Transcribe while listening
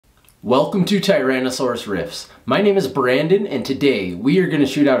Welcome to Tyrannosaurus Riffs. My name is Brandon and today we are going to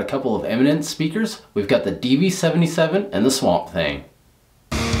shoot out a couple of Eminence speakers. We've got the DV-77 and the Thang.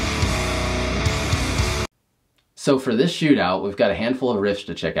 So for this shootout, we've got a handful of riffs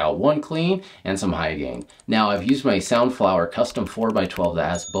to check out, one clean and some high gain. Now I've used my SoundFlower custom 4x12 that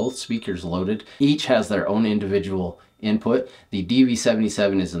has both speakers loaded. Each has their own individual input. The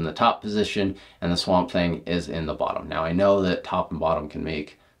DV-77 is in the top position and the Thang is in the bottom. Now I know that top and bottom can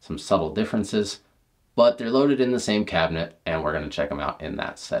make some subtle differences, but they're loaded in the same cabinet and we're going to check them out in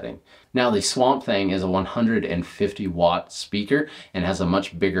that setting. Now the Thang is a 150 watt speaker and has a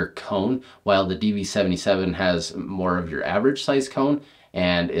much bigger cone, while the DV-77 has more of your average size cone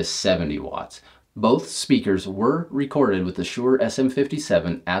and is 70 watts. Both speakers were recorded with the Shure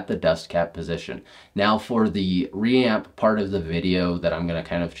SM57 at the dust cap position. Now for the reamp part of the video that I'm going to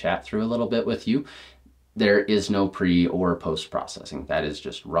kind of chat through a little bit with you, there is no pre or post processing. That is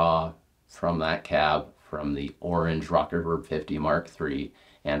just raw from that cab, from the orange Rockerverb 50 Mark III,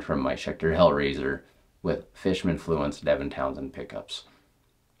 and from my Schecter Hellraiser with Fishman, Fluence, Devin, Townsend pickups.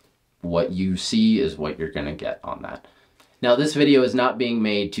 What you see is what you're gonna get on that. Now this video is not being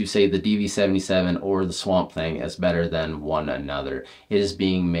made to say the DV-77 or the Thang is better than one another. It is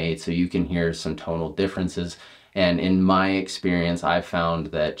being made so you can hear some tonal differences. And in my experience, I've found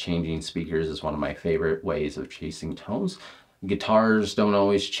that changing speakers is one of my favorite ways of chasing tones. Guitars don't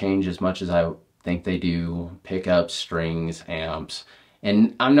always change as much as I think they do. Pickups, strings, amps.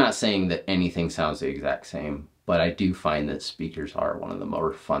 And I'm not saying that anything sounds the exact same, but I do find that speakers are one of the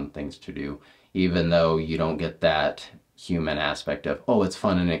more fun things to do, even though you don't get that human aspect of, oh, it's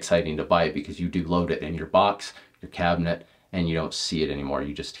fun and exciting to buy it, because you do load it in your box, your cabinet, and you don't see it anymore,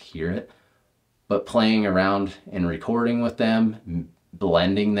 you just hear it. But playing around and recording with them,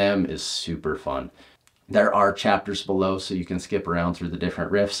 blending them is super fun. There are chapters below so you can skip around through the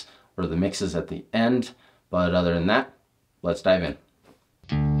different riffs or the mixes at the end. But other than that, let's dive in.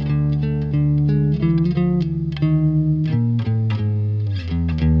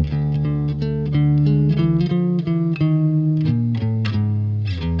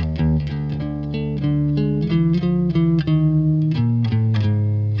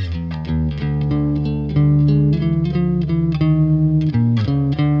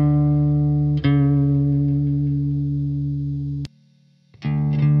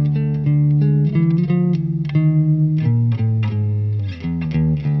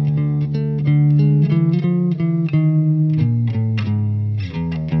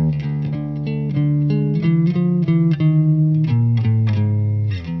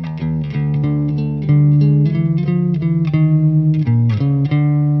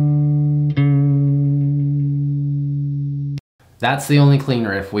 That's the only clean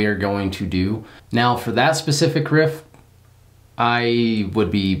riff we are going to do. Now for that specific riff, I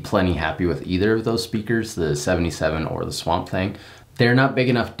would be plenty happy with either of those speakers, the 77 or the Thang. They're not big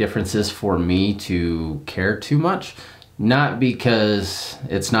enough differences for me to care too much. Not because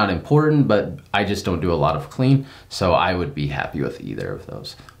it's not important, but I just don't do a lot of clean, so I would be happy with either of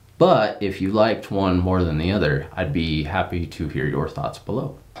those. But if you liked one more than the other, I'd be happy to hear your thoughts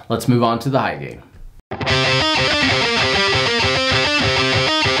below. Let's move on to the high gain.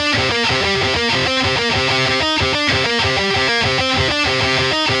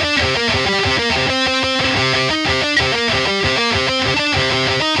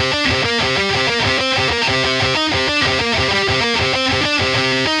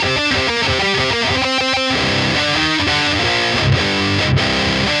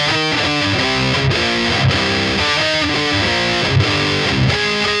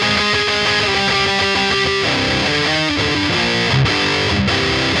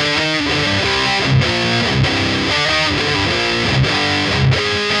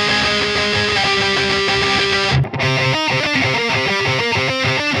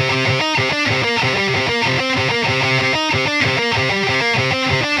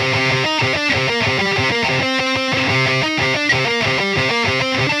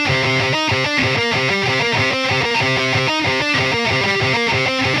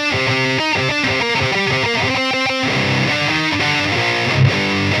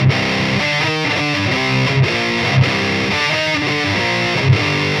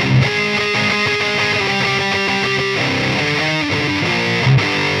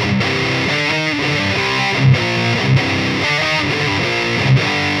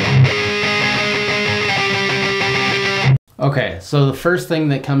 Okay, so the first thing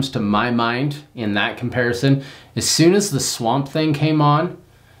that comes to my mind in that comparison, as soon as the Thang came on,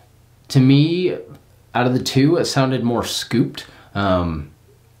 to me, out of the two, it sounded more scooped. It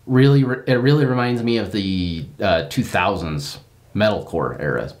really reminds me of the 2000s metalcore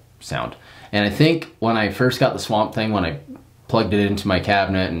era sound. And I think when I first got the Swamp Thing, when I plugged it into my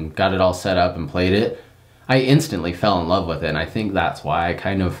cabinet and got it all set up and played it, I instantly fell in love with it. And I think that's why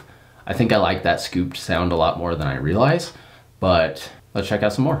I think I like that scooped sound a lot more than I realize. But let's check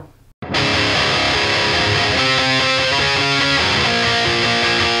out some more.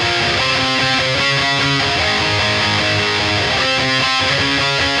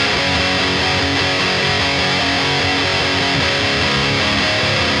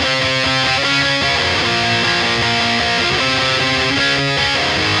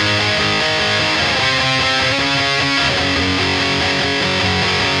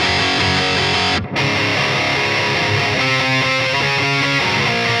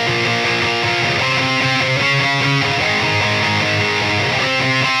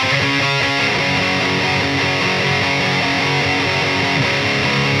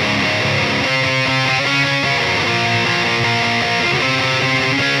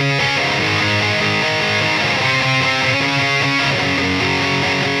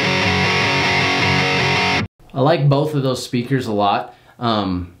 I like both of those speakers a lot.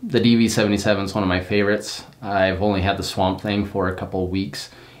 The DV-77 is one of my favorites. I've only had the Swamp Thing for a couple weeks.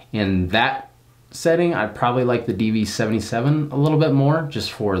 In that setting, I probably like the DV-77 a little bit more,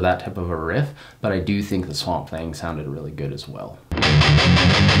 just for that type of a riff, but I do think the Swamp Thing sounded really good as well.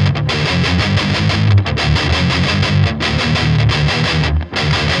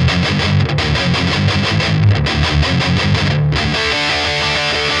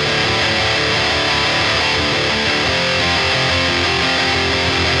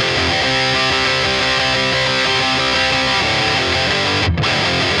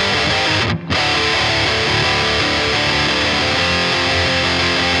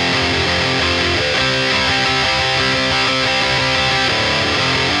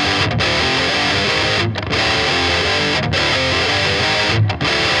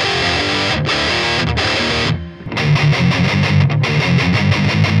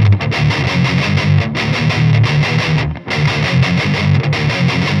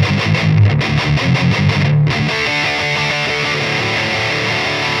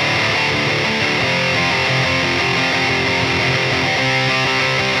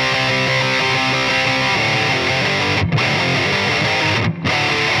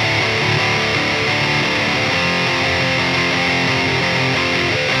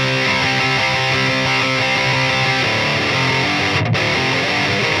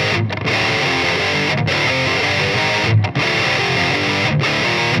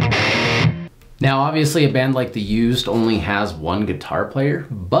 Now obviously a band like The Used only has one guitar player,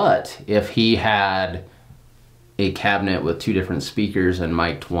 but if he had a cabinet with two different speakers and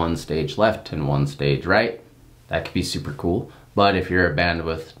mic'd one stage left and one stage right, that could be super cool. But if you're a band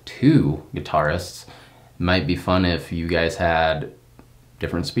with two guitarists, it might be fun if you guys had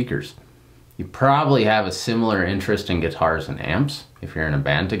different speakers. You probably have a similar interest in guitars and amps if you're in a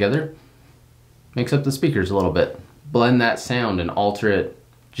band together. Mix up the speakers a little bit, blend that sound and alter it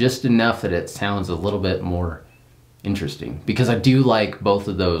just enough that it sounds a little bit more interesting, because I do like both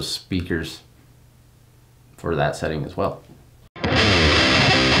of those speakers for that setting as well.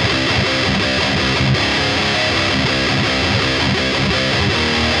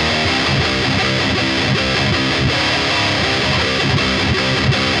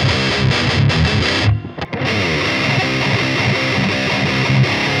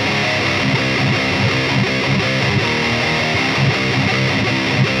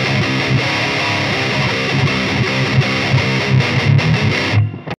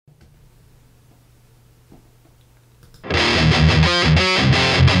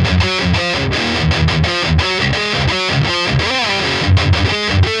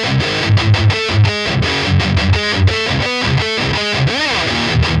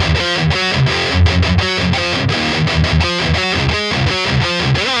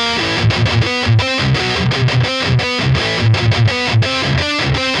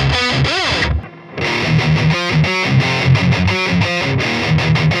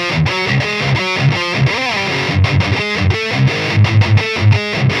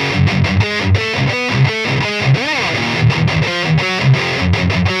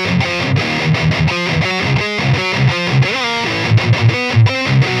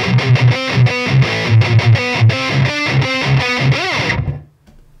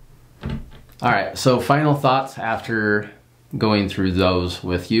 Alright, so final thoughts after going through those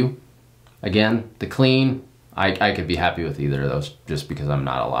with you. Again, the clean, I could be happy with either of those just because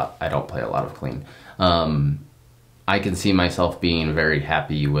I don't play a lot of clean. I can see myself being very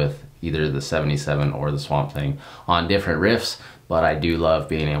happy with either the 77 or the Swamp Thing on different riffs, but I do love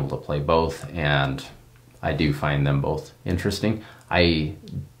being able to play both, and I do find them both interesting. I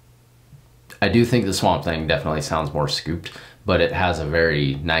I do think the Swamp Thing definitely sounds more scooped, but it has a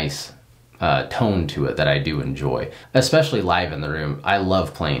very nice tone to it that I do enjoy, especially live in the room. I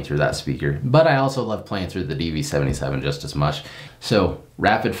love playing through that speaker, but I also love playing through the DV-77 just as much. So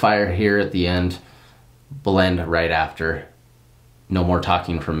rapid fire here at the end, blend right after. No more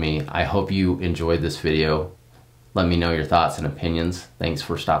talking from me. I hope you enjoyed this video. Let me know your thoughts and opinions. Thanks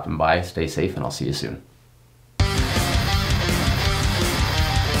for stopping by. Stay safe, and I'll see you soon.